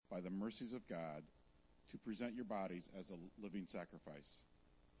by the mercies of God, to present your bodies as a living sacrifice,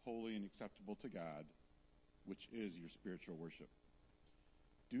 holy and acceptable to God, which is your spiritual worship.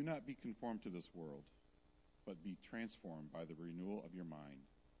 Do not be conformed to this world, but be transformed by the renewal of your mind,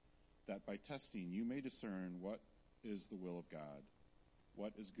 that by testing you may discern what is the will of God,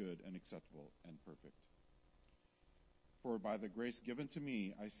 what is good and acceptable and perfect. For by the grace given to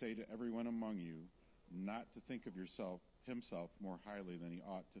me, I say to everyone among you, not to think of himself more highly than he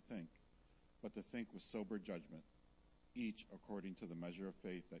ought to think, but to think with sober judgment, each according to the measure of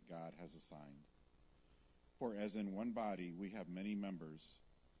faith that God has assigned. For as in one body we have many members,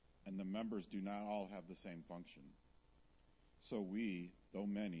 and the members do not all have the same function. So we, though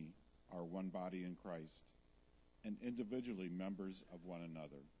many, are one body in Christ, and individually members of one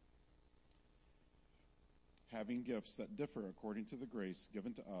another. Having gifts that differ according to the grace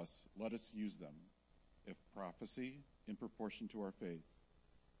given to us, let us use them. If prophecy, in proportion to our faith.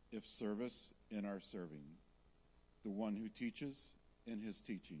 If service, in our serving. The one who teaches, in his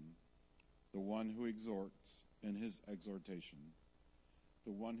teaching. The one who exhorts, in his exhortation.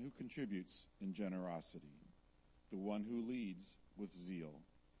 The one who contributes, in generosity. The one who leads, with zeal.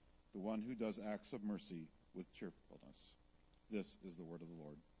 The one who does acts of mercy, with cheerfulness. This is the word of the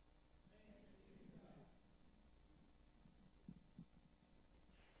Lord.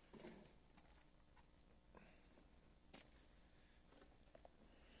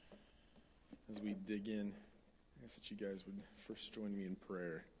 As we dig in, I ask that you guys would first join me in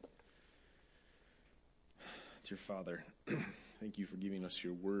prayer. Dear Father, thank you for giving us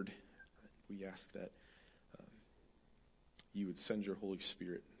your word. We ask that you would send your Holy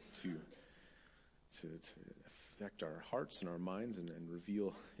Spirit to affect our hearts and our minds and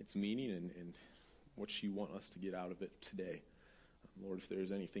reveal its meaning and what you want us to get out of it today. Lord, if there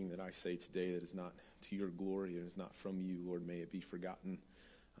is anything that I say today that is not to your glory and is not from you, Lord, may it be forgotten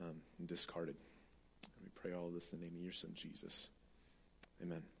and discarded. We pray all of this in the name of your Son, Jesus.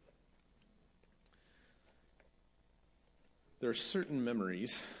 Amen. There are certain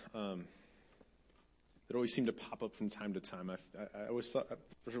memories that always seem to pop up from time to time. I always thought,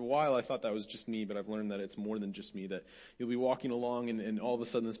 for a while I thought that was just me, but I've learned that it's more than just me, that you'll be walking along and all of a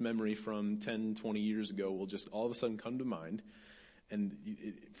sudden this memory from 10, 20 years ago will just all of a sudden come to mind. And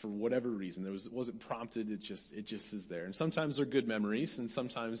for whatever reason, it wasn't prompted, it just is there. And sometimes they're good memories, and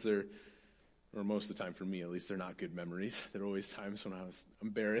sometimes they're, or most of the time for me at least, they're not good memories. There are always times when I was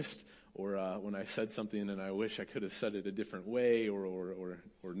embarrassed, or when I said something and I wish I could have said it a different way, or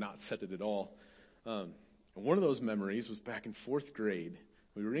not said it at all. And one of those memories was back in 4th grade.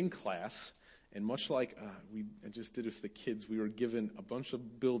 We were in class, and much like I just did with the kids, we were given a bunch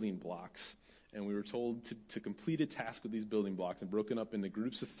of building blocks. And we were told to complete a task with these building blocks and broken up into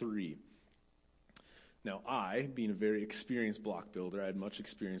groups of 3. Now I, being a very experienced block builder, I had much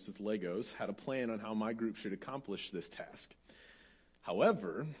experience with Legos, had a plan on how my group should accomplish this task.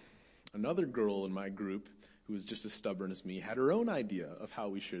 However, another girl in my group, who was just as stubborn as me, had her own idea of how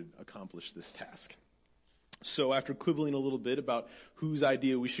we should accomplish this task. So after quibbling a little bit about whose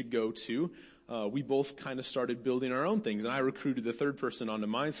idea we should go to, we both kind of started building our own things, and I recruited the third person onto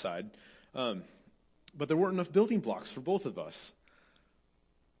my side. But there weren't enough building blocks for both of us.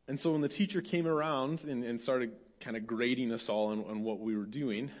 And so when the teacher came around and started kind of grading us all on what we were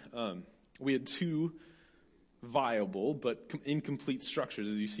doing, we had 2 viable but incomplete structures.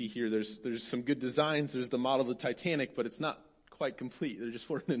 As you see here, there's some good designs. There's the model of the Titanic, but it's not quite complete. There just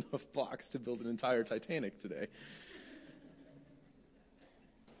weren't enough blocks to build an entire Titanic today.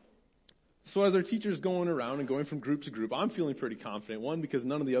 So as our teacher's going around and going from group to group, I'm feeling pretty confident. 1, because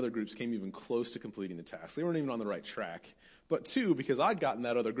none of the other groups came even close to completing the task. They weren't even on the right track. But 2, because I'd gotten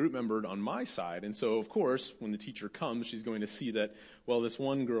that other group member on my side. And so, of course, when the teacher comes, she's going to see that, well, this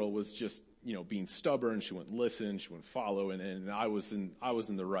one girl was just, being stubborn. She wouldn't listen. She wouldn't follow. And I was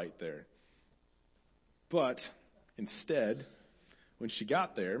in the right there. But instead, when she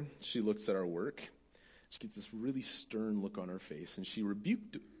got there, she looks at our work. She gets this really stern look on her face. And she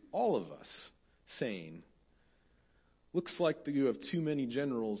rebuked all of us, saying, "Looks like that you have too many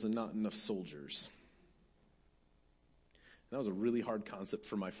generals and not enough soldiers." And that was a really hard concept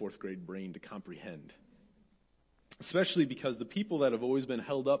for my 4th grade brain to comprehend. Especially because the people that have always been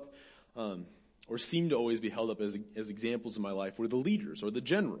held up, or seem to always be held up as examples in my life, were the leaders or the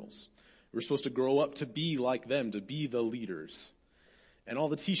generals. We're supposed to grow up to be like them, to be the leaders. And all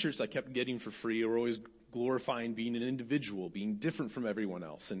the t-shirts I kept getting for free were always glorifying being an individual, being different from everyone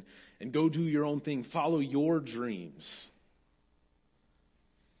else, and go do your own thing, follow your dreams.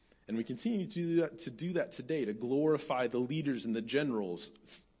 And we continue to do that today, to glorify the leaders and the generals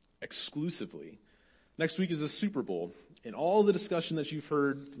exclusively. Next week is the Super Bowl, And all the discussion that you've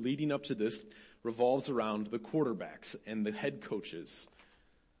heard leading up to this revolves around the quarterbacks and the head coaches,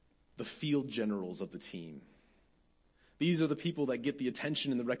 the field generals of the team. These are the people that get the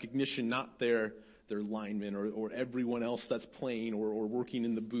attention and the recognition, not their linemen or everyone else that's playing or working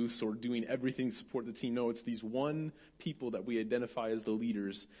in the booths or doing everything to support the team. No, it's these one people that we identify as the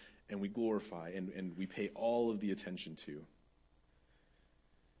leaders and we glorify and we pay all of the attention to.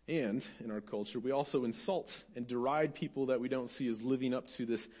 And in our culture, we also insult and deride people that we don't see as living up to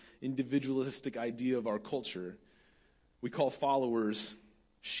this individualistic idea of our culture. We call followers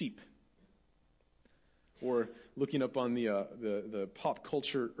sheep. Or looking up on the pop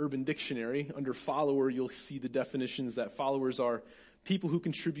culture urban dictionary, under follower, you'll see the definitions that followers are people who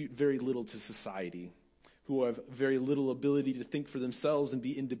contribute very little to society, who have very little ability to think for themselves and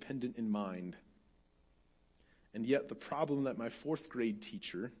be independent in mind. And yet the problem that my 4th grade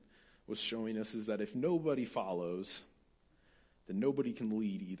teacher was showing us is that if nobody follows, then nobody can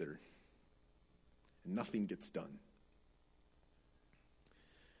lead either. And nothing gets done.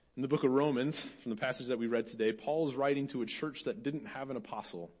 In the book of Romans, from the passage that we read today, Paul is writing to a church that didn't have an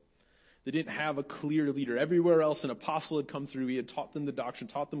apostle. They didn't have a clear leader. Everywhere else, an apostle had come through. He had taught them the doctrine,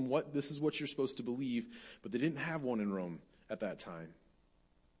 taught them this is what you're supposed to believe, but they didn't have one in Rome at that time.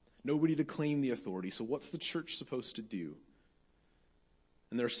 Nobody to claim the authority. So what's the church supposed to do?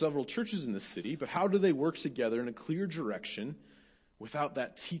 And there are several churches in this city, but how do they work together in a clear direction without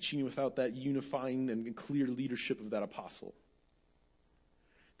that teaching, without that unifying and clear leadership of that apostle?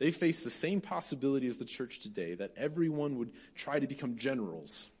 They face the same possibility as the church today, that everyone would try to become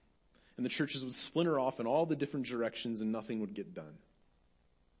generals, and the churches would splinter off in all the different directions and nothing would get done.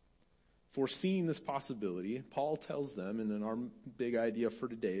 Foreseeing this possibility, Paul tells them, and then our big idea for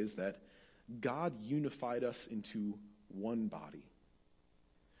today is that God unified us into one body.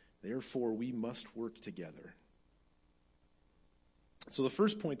 Therefore, we must work together. So the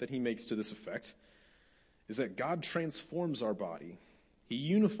first point that he makes to this effect is that God transforms our body. He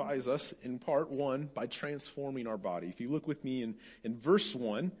unifies us in part 1 by transforming our body. If you look with me in verse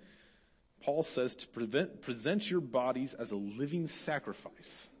 1, Paul says to present your bodies as a living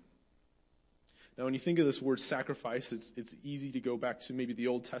sacrifice. Now, when you think of this word sacrifice, it's easy to go back to maybe the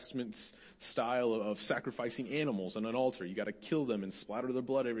Old Testament style of sacrificing animals on an altar. You got to kill them and splatter their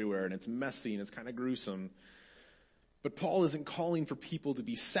blood everywhere, and it's messy and it's kind of gruesome. But Paul isn't calling for people to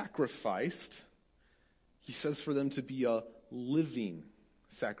be sacrificed. He says for them to be a living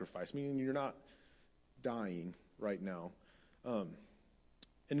sacrifice, meaning you're not dying right now. And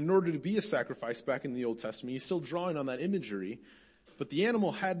in order to be a sacrifice back in the Old Testament, he's still drawing on that imagery, but the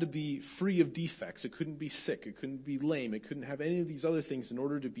animal had to be free of defects. It couldn't be sick. It couldn't be lame. It couldn't have any of these other things in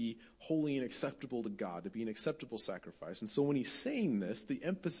order to be holy and acceptable to God, to be an acceptable sacrifice. And so when he's saying this, the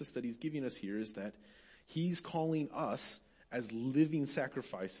emphasis that he's giving us here is that he's calling us as living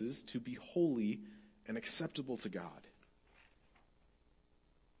sacrifices to be holy and acceptable to God.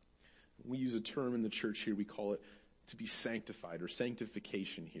 We use a term in the church here, we call it to be sanctified or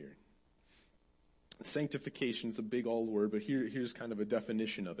sanctification here. Sanctification is a big old word, but here's kind of a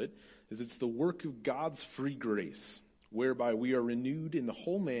definition of it, is it's the work of God's free grace, whereby we are renewed in the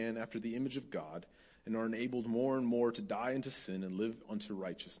whole man after the image of God and are enabled more and more to die unto sin and live unto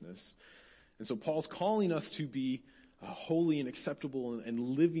righteousness. And so Paul's calling us to be holy and acceptable and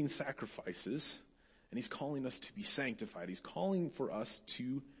living sacrifices, and he's calling us to be sanctified. He's calling for us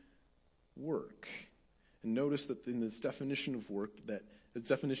to work. And notice that in this definition of work, that the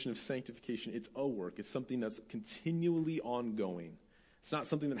definition of sanctification, it's a work. It's something that's continually ongoing. It's not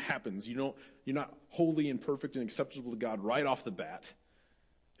something that happens. You're not holy and perfect and acceptable to God right off the bat.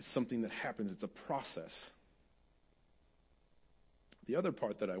 It's something that happens. It's a process. The other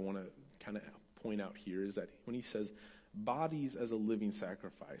part that I want to kind of point out here is that when he says bodies as a living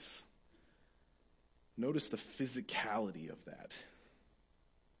sacrifice, notice the physicality of that.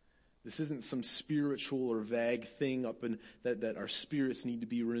 This isn't some spiritual or vague thing up in that our spirits need to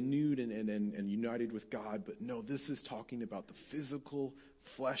be renewed and united with God. But no, this is talking about the physical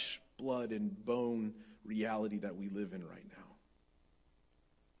flesh, blood, and bone reality that we live in right now.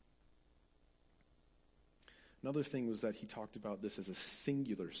 Another thing was that he talked about this as a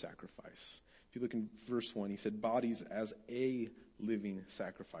singular sacrifice. If you look in verse 1, he said bodies as a living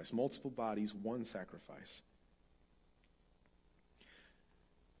sacrifice. Multiple bodies, one sacrifice.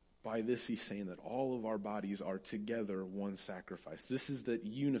 By this, he's saying that all of our bodies are together one sacrifice. This is the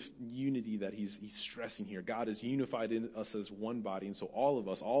unity that he's stressing here. God has unified in us as one body, and so all of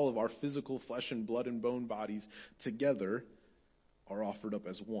us, all of our physical flesh and blood and bone bodies together are offered up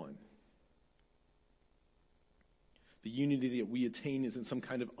as one. The unity that we attain isn't some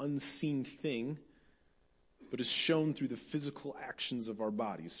kind of unseen thing, but is shown through the physical actions of our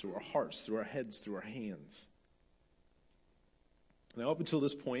bodies, through our hearts, through our heads, through our hands. Now, up until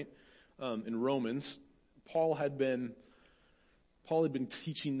this point in Romans, Paul had been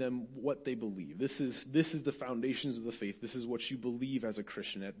teaching them what they believe. This is the foundations of the faith. This is what you believe as a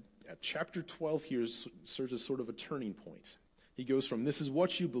Christian. At chapter 12 here serves as sort of a turning point. He goes from this is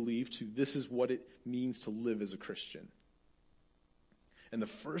what you believe to this is what it means to live as a Christian. And the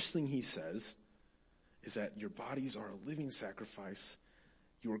first thing he says is that your bodies are a living sacrifice.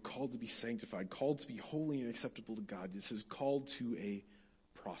 You are called to be sanctified, called to be holy and acceptable to God. This is called to a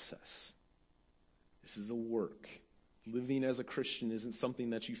process. This is a work. Living as a Christian isn't something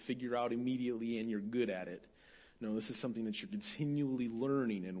that you figure out immediately and you're good at it. No, this is something that you're continually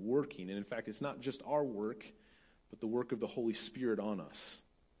learning and working. And in fact, it's not just our work, but the work of the Holy Spirit on us.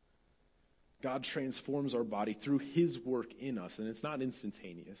 God transforms our body through his work in us, and it's not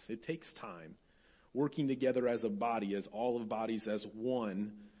instantaneous. It takes time. Working together as a body, as all of bodies as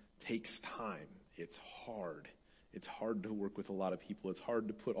one, takes time. It's hard. It's hard to work with a lot of people. It's hard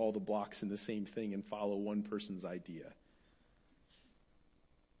to put all the blocks in the same thing and follow one person's idea.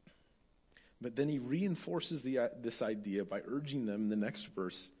 But then he reinforces this idea by urging them in the next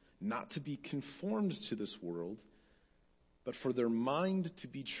verse not to be conformed to this world, but for their mind to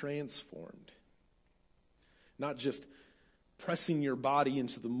be transformed. Not just pressing your body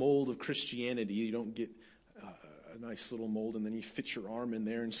into the mold of Christianity. You don't get a nice little mold and then you fit your arm in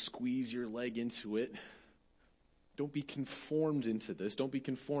there and squeeze your leg into it. Don't be conformed into this. Don't be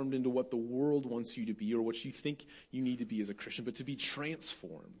conformed into what the world wants you to be or what you think you need to be as a Christian, but to be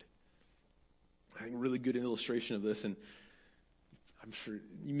transformed. I think a really good illustration of this, and I'm sure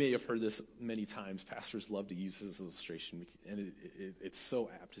you may have heard this many times. Pastors love to use this illustration, and it's so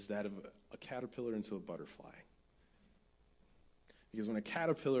apt, is that of a caterpillar into a butterfly. Because when a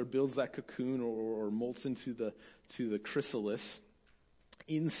caterpillar builds that cocoon or molts into the chrysalis,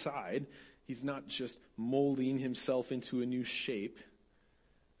 inside, he's not just molding himself into a new shape.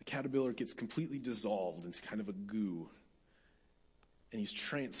 The caterpillar gets completely dissolved into kind of a goo. And he's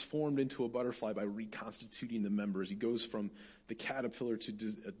transformed into a butterfly by reconstituting the members. He goes from the caterpillar to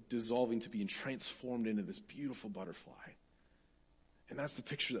dissolving to being transformed into this beautiful butterfly. And that's the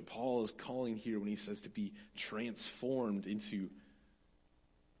picture that Paul is calling here when he says to be transformed into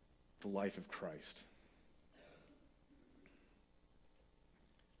the life of Christ.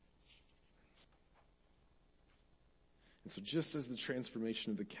 And so just as the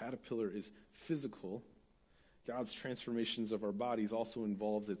transformation of the caterpillar is physical, God's transformations of our bodies also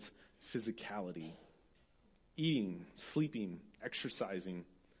involves its physicality. Eating, sleeping, exercising,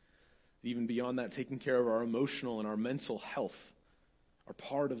 even beyond that, taking care of our emotional and our mental health are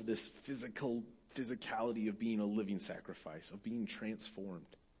part of this physicality of being a living sacrifice, of being transformed.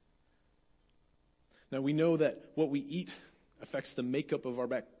 Now we know that what we eat affects the makeup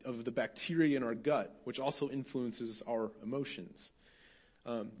of the bacteria in our gut, which also influences our emotions.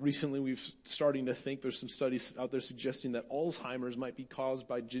 Recently, we've starting to think there's some studies out there suggesting that Alzheimer's might be caused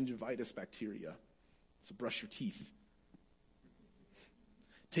by gingivitis bacteria. So brush your teeth.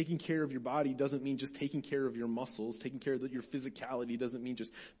 Taking care of your body doesn't mean just taking care of your muscles. Taking care of your physicality doesn't mean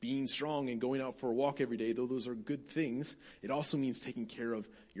just being strong and going out for a walk every day, though those are good things. It also means taking care of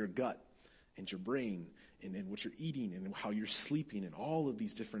your gut and your brain and what you're eating and how you're sleeping and all of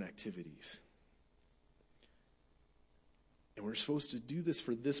these different activities. And we're supposed to do this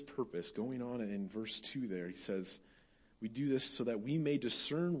for this purpose. Going on in verse 2 there, he says, we do this so that we may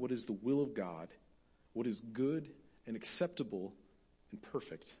discern what is the will of God, what is good and acceptable and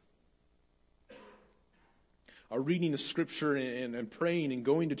perfect. Our reading of Scripture and praying and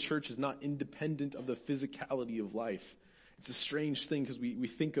going to church is not independent of the physicality of life. It's a strange thing because we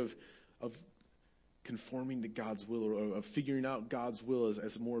think of conforming to God's will or of figuring out God's will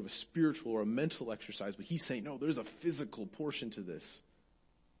as more of a spiritual or a mental exercise. But he's saying, no, there's a physical portion to this.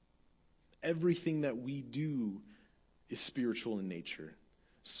 Everything that we do is spiritual in nature.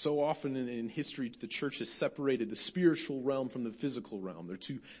 So often in history, the church has separated the spiritual realm from the physical realm.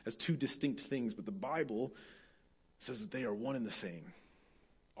 They're two distinct things, but the Bible says that they are one and the same.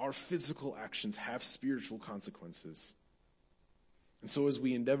 Our physical actions have spiritual consequences. And so as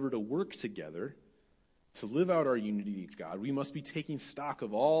we endeavor to work together to live out our unity with God, we must be taking stock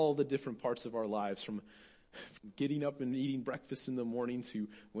of all the different parts of our lives, from getting up and eating breakfast in the morning to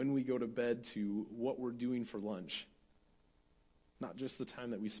when we go to bed to what we're doing for lunch. Not just the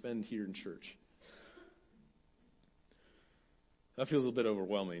time that we spend here in church. That feels a bit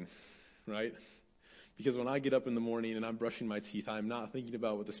overwhelming, right? Because when I get up in the morning and I'm brushing my teeth, I'm not thinking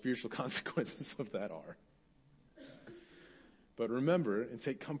about what the spiritual consequences of that are. But remember and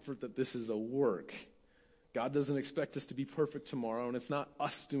take comfort that this is a work. God doesn't expect us to be perfect tomorrow, and it's not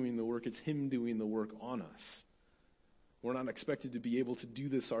us doing the work, it's him doing the work on us. We're not expected to be able to do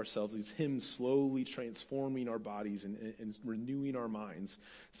this ourselves. It's him slowly transforming our bodies and renewing our minds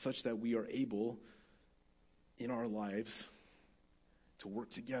such that we are able in our lives to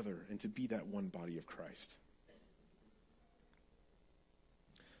work together and to be that one body of Christ.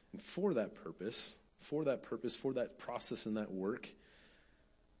 And for that purpose, for that process and that work,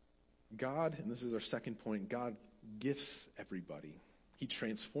 God, and this is our second point, God gifts everybody. He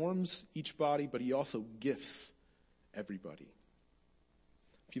transforms each body, but he also gifts everybody.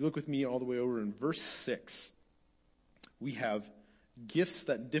 If you look with me all the way over in verse 6, we have gifts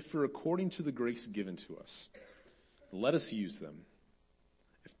that differ according to the grace given to us. Let us use them.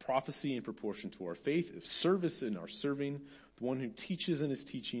 If prophecy in proportion to our faith, if service in our serving, the one who teaches in his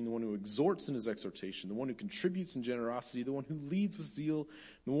teaching, the one who exhorts in his exhortation, the one who contributes in generosity, the one who leads with zeal,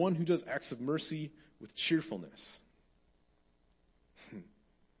 the one who does acts of mercy with cheerfulness.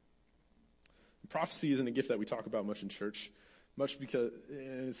 Prophecy isn't a gift that we talk about much in church, much because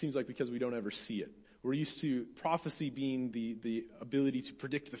it seems like because we don't ever see it. We're used to prophecy being the ability to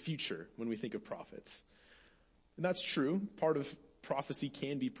predict the future when we think of prophets. And that's true. Part of prophecy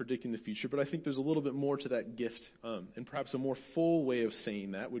can be predicting the future, but I think there's a little bit more to that gift, and perhaps a more full way of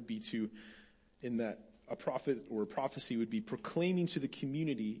saying that would be in that a prophet or a prophecy would be proclaiming to the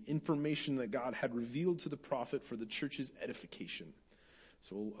community information that God had revealed to the prophet for the church's edification.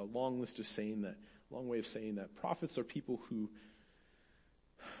 So a long way of saying that prophets are people who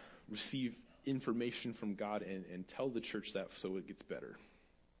receive information from God and tell the church that so it gets better.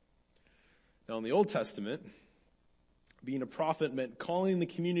 Now in the Old Testament, being a prophet meant calling the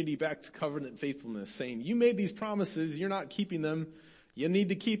community back to covenant faithfulness, saying, you made these promises, you're not keeping them, you need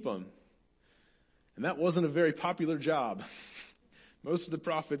to keep them. And that wasn't a very popular job. Most of the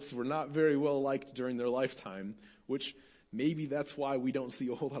prophets were not very well liked during their lifetime, which maybe that's why we don't see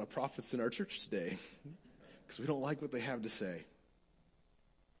a whole lot of prophets in our church today, because we don't like what they have to say.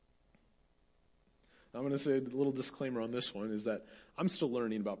 I'm going to say a little disclaimer on this one is that I'm still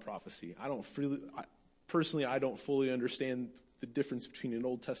learning about prophecy. I don't fully understand the difference between an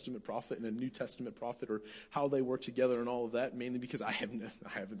Old Testament prophet and a New Testament prophet, or how they work together and all of that, mainly because I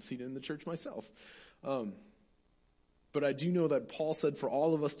haven't seen it in the church myself. But I do know that Paul said for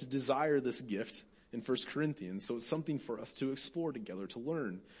all of us to desire this gift in 1 Corinthians, so it's something for us to explore together, to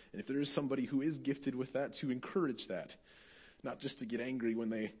learn. And if there is somebody who is gifted with that, to encourage that, not just to get angry when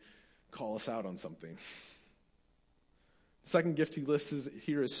they call us out on something. The second gift he lists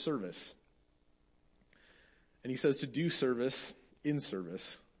here is service. And he says to do service in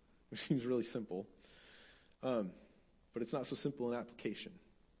service, which seems really simple. But it's not so simple in application.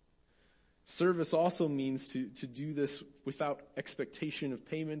 Service also means to do this without expectation of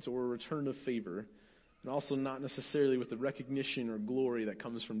payment or a return of favor, and also not necessarily with the recognition or glory that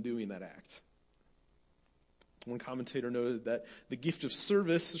comes from doing that act. One commentator noted that the gift of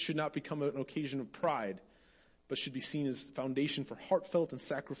service should not become an occasion of pride, but should be seen as foundation for heartfelt and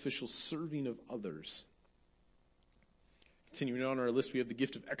sacrificial serving of others. Continuing on our list, we have the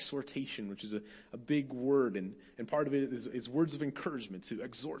gift of exhortation, which is a big word, and part of it is words of encouragement. To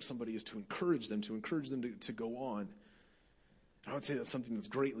exhort somebody is to encourage them to go on. And I would say that's something that's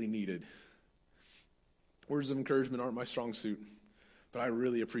greatly needed. Words of encouragement aren't my strong suit, but I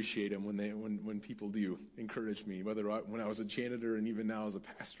really appreciate them when people do encourage me, whether when I was a janitor and even now as a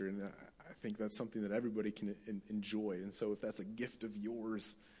pastor, and I think that's something that everybody can enjoy. And so if that's a gift of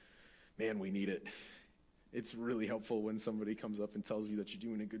yours, man, we need it. It's really helpful when somebody comes up and tells you that you're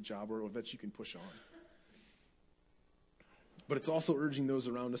doing a good job or that you can push on. But it's also urging those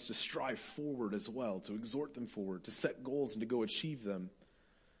around us to strive forward as well, to exhort them forward, to set goals and to go achieve them.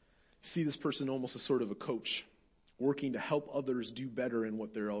 See this person almost as sort of a coach, working to help others do better in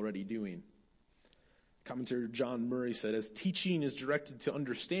what they're already doing. Commentator John Murray said, as teaching is directed to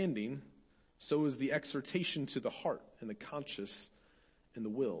understanding, so is the exhortation to the heart and the conscience and the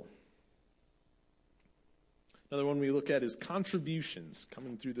will. Another one we look at is contributions,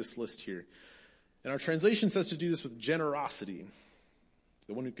 coming through this list here. And our translation says to do this with generosity,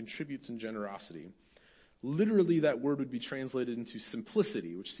 the one who contributes in generosity. Literally, that word would be translated into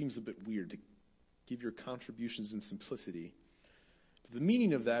simplicity, which seems a bit weird, to give your contributions in simplicity. But the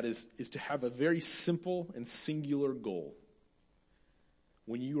meaning of that is to have a very simple and singular goal.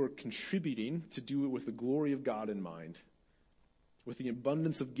 When you are contributing, to do it with the glory of God in mind, with the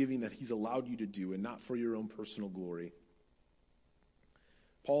abundance of giving that he's allowed you to do, and not for your own personal glory.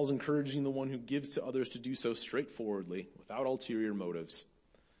 Paul's encouraging the one who gives to others to do so straightforwardly, without ulterior motives.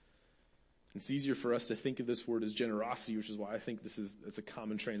 It's easier for us to think of this word as generosity, which is why I think it's a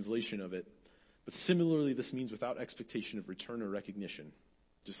common translation of it. But similarly, this means without expectation of return or recognition,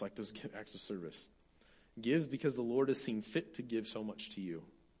 just like those acts of service. Give because the Lord has seen fit to give so much to you.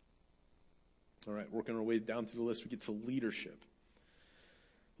 All right, working our way down through the list, we get to leadership.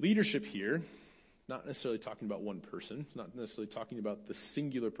 Leadership here, not necessarily talking about one person. It's not necessarily talking about the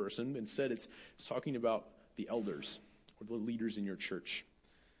singular person. Instead, it's talking about the elders or the leaders in your church.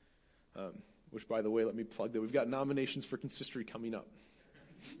 Which, by the way, let me plug that we've got nominations for consistory coming up.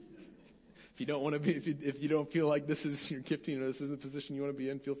 If you don't want to be, if you don't feel like this is your gifting or this is the position you want to be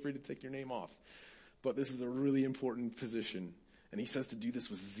in, feel free to take your name off. But this is a really important position, and he says to do this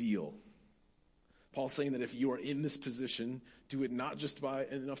with zeal. Paul's saying that if you are in this position, do it not just by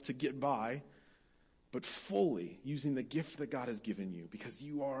enough to get by, but fully using the gift that God has given you, because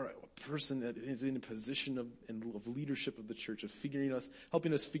you are a person that is in a position of leadership of the church, of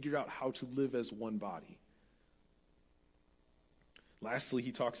helping us figure out how to live as one body. Lastly,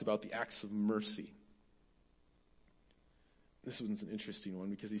 he talks about the acts of mercy. This one's an interesting one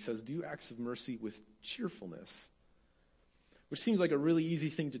because he says, do acts of mercy with cheerfulness, which seems like a really easy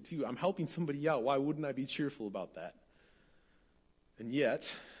thing to do. I'm helping somebody out. Why wouldn't I be cheerful about that? And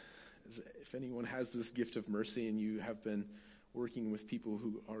yet, if anyone has this gift of mercy and you have been working with people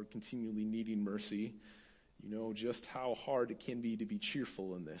who are continually needing mercy, you know just how hard it can be to be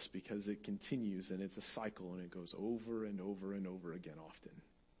cheerful in this, because it continues and it's a cycle and it goes over and over and over again often.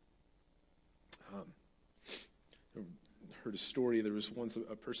 I heard a story. There was once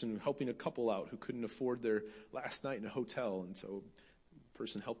a person helping a couple out who couldn't afford their last night in a hotel, and so the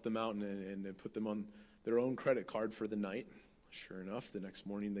person helped them out and put them on their own credit card for the night. Sure enough, the next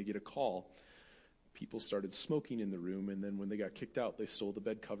morning they get a call. People started smoking in the room, and then when they got kicked out, they stole the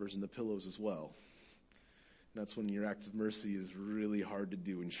bed covers and the pillows as well. And that's when your act of mercy is really hard to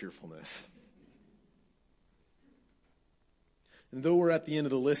do in cheerfulness. And though we're at the end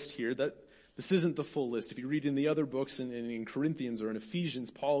of the list here, that this isn't the full list. If you read in the other books, in Corinthians or in Ephesians,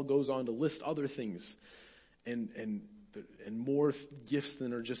 Paul goes on to list other things and more gifts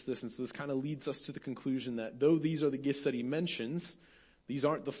than are just this. And so this kind of leads us to the conclusion that though these are the gifts that he mentions, these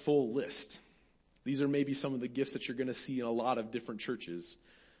aren't the full list. These are maybe some of the gifts that you're going to see in a lot of different churches.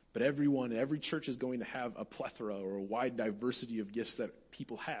 But every church is going to have a plethora or a wide diversity of gifts that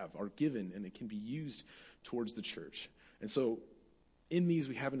people are given, and it can be used towards the church. And so in these,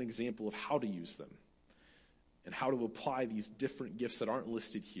 we have an example of how to use them and how to apply these different gifts that aren't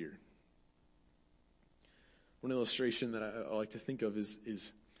listed here. One illustration that I like to think of is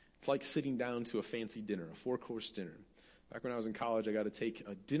it's like sitting down to a fancy dinner, a 4-course dinner. Back when I was in college, I got to take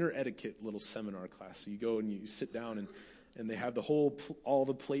a dinner etiquette little seminar class. So you go and you sit down and they have all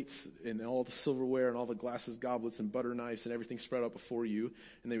the plates and all the silverware and all the glasses, goblets, and butter knives and everything spread out before you.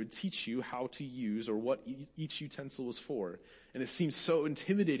 And they would teach you how to use or what each utensil was for. And it seems so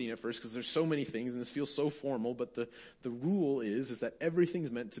intimidating at first because there's so many things and this feels so formal. But the rule is that everything's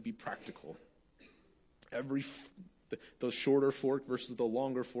meant to be practical. The shorter fork versus the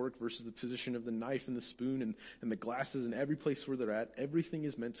longer fork versus the position of the knife and the spoon and the glasses and every place where they're at, everything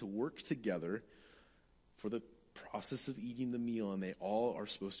is meant to work together for the process of eating the meal, and they all are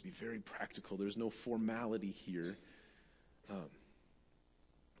supposed to be very practical. There's no formality here.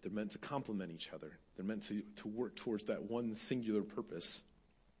 They're meant to complement each other. They're meant to work towards that one singular purpose.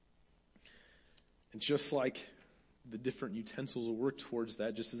 And just like the different utensils will work towards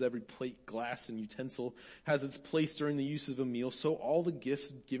that, just as every plate, glass, and utensil has its place during the use of a meal, so all the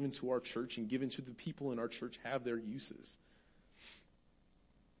gifts given to our church and given to the people in our church have their uses.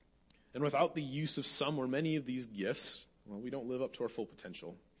 And without the use of some or many of these gifts, well, we don't live up to our full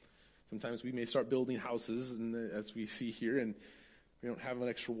potential. Sometimes we may start building houses, and as we see here, and we don't have an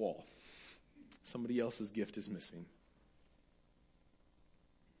extra wall. Somebody else's gift is missing.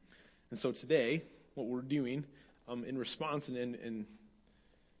 And so today, what we're doing in response and in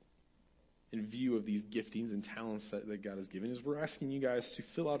view of these giftings and talents that God has given is we're asking you guys to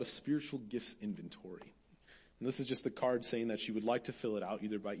fill out a spiritual gifts inventory. And this is just the card saying that you would like to fill it out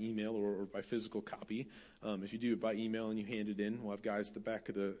either by email or by physical copy. If you do it by email and you hand it in, we'll have guys at the back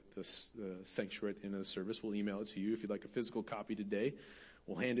of the sanctuary at the end of the service. We'll email it to you. If you'd like a physical copy today,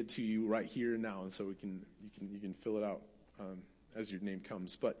 we'll hand it to you right here and now, and so you can fill it out as your name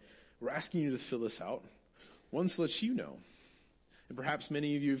comes. But we're asking you to fill this out. One, so that you know. And perhaps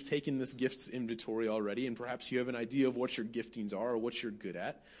many of you have taken this gifts inventory already, and perhaps you have an idea of what your giftings are or what you're good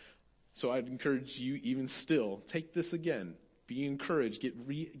at. So I'd encourage you even still, take this again. Be encouraged.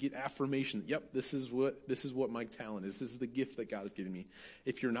 Get affirmation. Yep, this is what my talent is. This is the gift that God has given me.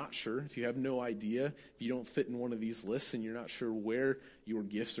 If you're not sure, if you have no idea, if you don't fit in one of these lists and you're not sure where your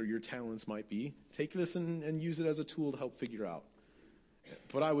gifts or your talents might be, take this and use it as a tool to help figure out.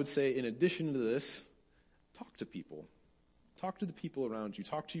 But I would say, in addition to this, talk to people. Talk to the people around you.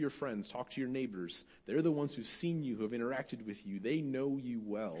 Talk to your friends. Talk to your neighbors. They're the ones who've seen you, who have interacted with you. They know you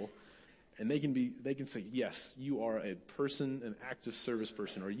well. And they can say, yes, you are a person, an active service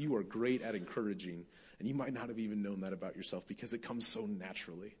person, or you are great at encouraging. And you might not have even known that about yourself because it comes so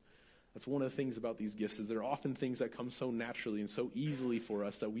naturally. That's one of the things about these gifts, is there are often things that come so naturally and so easily for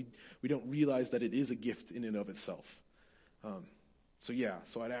us that we don't realize that it is a gift in and of itself.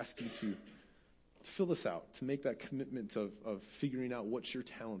 So I'd ask you to fill this out, to make that commitment of figuring out what your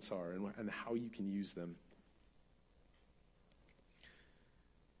talents are and how you can use them.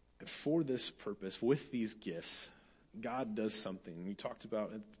 And for this purpose, with these gifts, God does something. We talked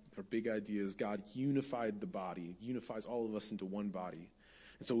about our big idea is God unified the body, unifies all of us into one body.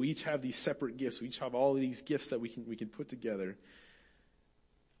 And so we each have these separate gifts. We each have all of these gifts that we can put together.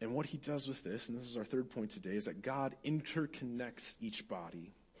 And what he does with this, and this is our third point today, is that God interconnects each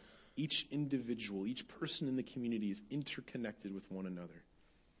body. Each individual, each person in the community is interconnected with one another.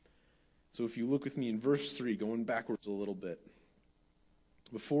 So if you look with me in verse 3, going backwards a little bit,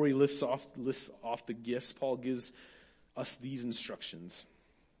 before he lists off the gifts, Paul gives us these instructions.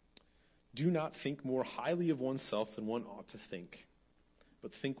 Do not think more highly of oneself than one ought to think,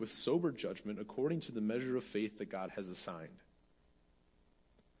 but think with sober judgment according to the measure of faith that God has assigned.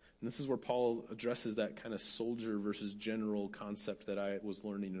 And this is where Paul addresses that kind of soldier versus general concept that I was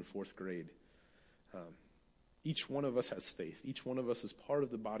learning in fourth grade. Each one of us has faith. Each one of us is part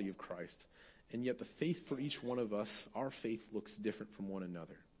of the body of Christ. And yet the faith for each one of us, our faith looks different from one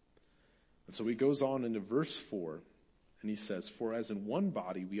another. And so he goes on into verse 4, and he says, for as in one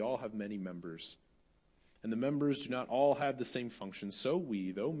body we all have many members, and the members do not all have the same function, so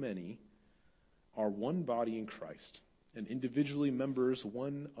we, though many, are one body in Christ, and individually members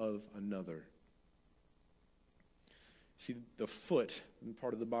one of another. See, the foot, and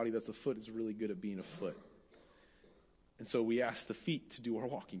part of the body that's the foot, is really good at being a foot. And so we ask the feet to do our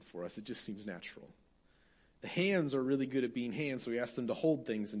walking for us. It just seems natural. The hands are really good at being hands, so we ask them to hold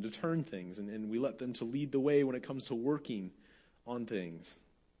things and to turn things, and we let them to lead the way when it comes to working on things.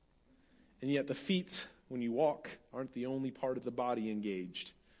 And yet the feet, when you walk, aren't the only part of the body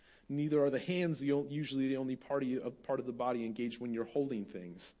engaged. Neither are the hands usually the only part of the body engaged when you're holding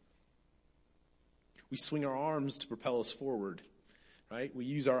things. We swing our arms to propel us forward, right? We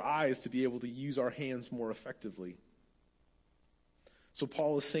use our eyes to be able to use our hands more effectively. So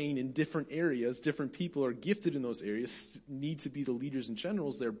Paul is saying in different areas, different people are gifted in those areas, need to be the leaders and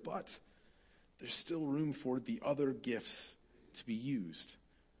generals there, but there's still room for the other gifts to be used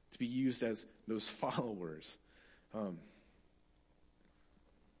as those followers. The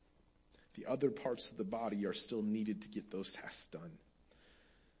other parts of the body are still needed to get those tasks done.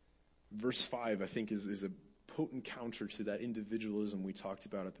 Verse 5, I think, is a potent counter to that individualism we talked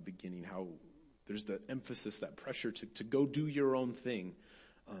about at the beginning, how there's that emphasis, that pressure to go do your own thing.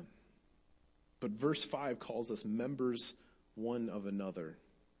 But verse 5 calls us members one of another,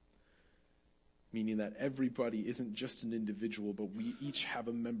 meaning that everybody isn't just an individual, but we each have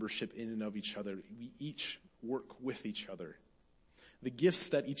a membership in and of each other. We each work with each other. The gifts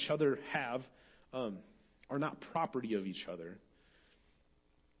that each other have are not property of each other.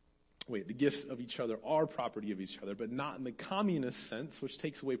 The gifts of each other are property of each other, but not in the communist sense, which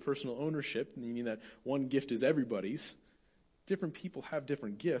takes away personal ownership, meaning that one gift is everybody's. Different people have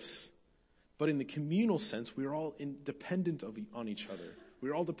different gifts, but in the communal sense, we're all dependent on each other.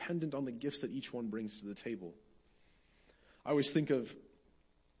 We're all dependent on the gifts that each one brings to the table. I always think of,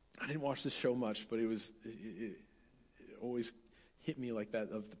 I didn't watch this show much, but it always hit me like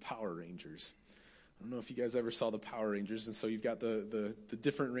that, of the Power Rangers. I don't know if you guys ever saw the Power Rangers, and so you've got the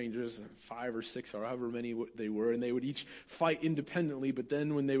different Rangers, 5 or 6 or however many they were, and they would each fight independently, but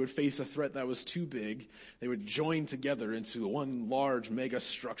then when they would face a threat that was too big, they would join together into one large mega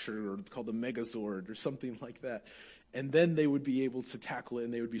structure called the Megazord or something like that. And then they would be able to tackle it,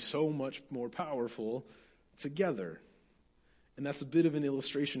 and they would be so much more powerful together. And that's a bit of an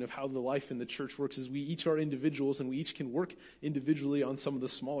illustration of how the life in the church works, is we each are individuals, and we each can work individually on some of the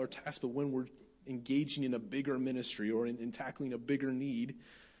smaller tasks, but when we're engaging in a bigger ministry or in tackling a bigger need,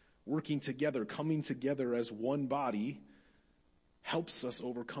 working together, coming together as one body, helps us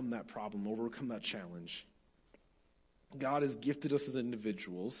overcome that problem, overcome that challenge. God has gifted us as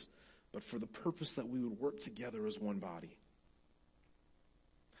individuals, but for the purpose that we would work together as one body.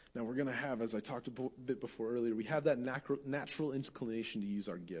 Now we're going to have, as I talked a bit before earlier, we have that natural inclination to use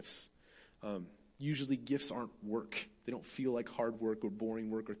our gifts. Usually gifts aren't work. They don't feel like hard work or boring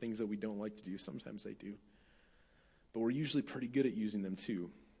work or things that we don't like to do. Sometimes they do. But we're usually pretty good at using them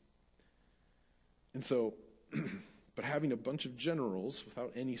too. And so But having a bunch of generals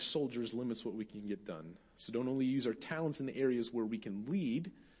without any soldiers limits what we can get done. So don't only use our talents in the areas where we can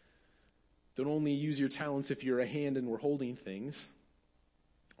lead. Don't only use your talents if you're a hand and we're holding things.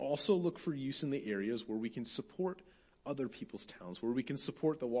 Also look for use in the areas where we can support other people's talents, where we can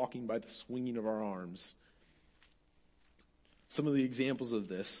support the walking by the swinging of our arms. Some of the examples of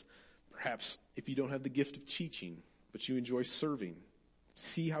this, perhaps if you don't have the gift of teaching, but you enjoy serving,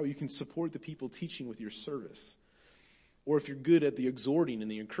 see how you can support the people teaching with your service. Or if you're good at the exhorting and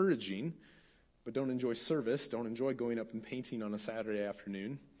the encouraging, but don't enjoy service, don't enjoy going up and painting on a Saturday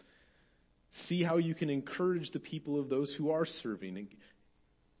afternoon, see how you can encourage the people of those who are serving and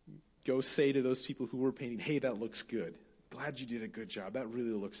go say to those people who were painting, hey, that looks good. Glad you did a good job. That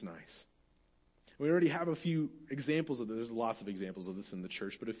really looks nice. We already have a few examples of this. There's lots of examples of this in the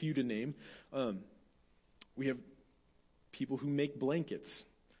church, but a few to name. We have people who make blankets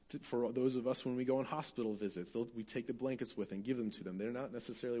for those of us when we go on hospital visits. We take the blankets with and give them to them. They're not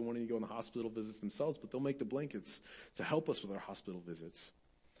necessarily wanting to go on the hospital visits themselves, but they'll make the blankets to help us with our hospital visits.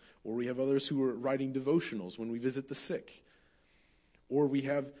 Or we have others who are writing devotionals when we visit the sick. Or we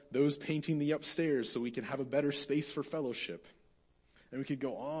have those painting the upstairs so we can have a better space for fellowship. And we could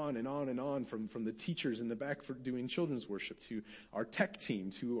go on and on and on from the teachers in the back for doing children's worship to our tech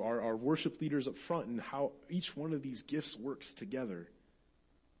team, to our worship leaders up front, and how each one of these gifts works together.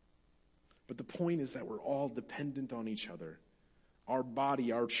 But the point is that we're all dependent on each other. Our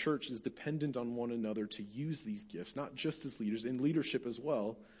body, our church is dependent on one another to use these gifts, not just as leaders, in leadership as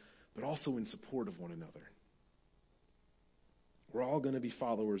well, but also in support of one another. We're all going to be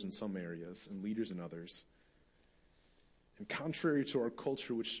followers in some areas and leaders in others. And contrary to our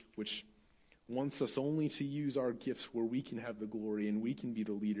culture, which wants us only to use our gifts where we can have the glory and we can be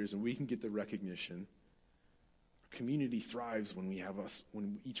the leaders and we can get the recognition, our community thrives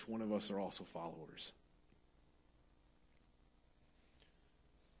when each one of us are also followers.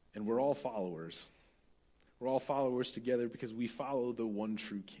 And we're all followers. We're all followers together because we follow the one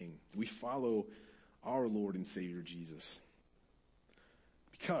true King. We follow our Lord and Savior Jesus.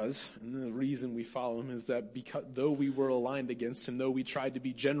 And the reason we follow him is that because though we were aligned against him, though we tried to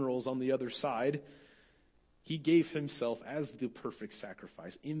be generals on the other side, he gave himself as the perfect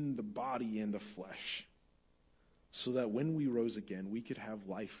sacrifice in the body and the flesh, so that when we rose again, we could have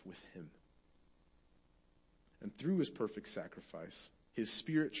life with him. And through his perfect sacrifice, his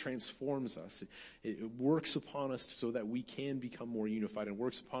Spirit transforms us. It works upon us so that we can become more unified, and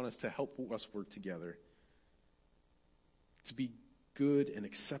works upon us to help us work together to be good and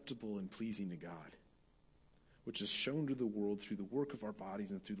acceptable and pleasing to God, which is shown to the world through the work of our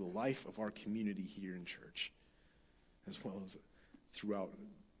bodies and through the life of our community here in church, as well as throughout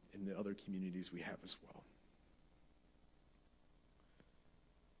in the other communities we have as well.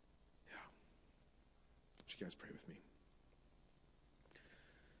 Yeah. Would you guys pray with me?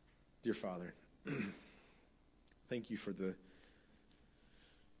 Dear Father, thank you for the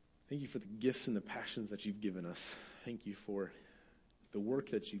gifts and the passions that you've given us. Thank you for the work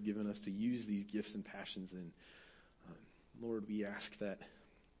that you've given us to use these gifts and passions in. Lord, we ask that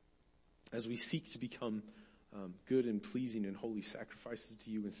as we seek to become good and pleasing and holy sacrifices to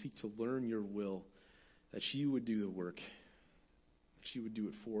you and seek to learn your will, that you would do the work, that you would do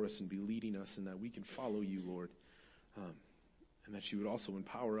it for us and be leading us, and that we can follow you, Lord, and that you would also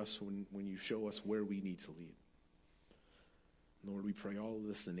empower us when you show us where we need to lead. Lord, we pray all of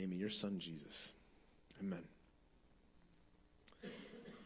this in the name of your Son, Jesus. Amen.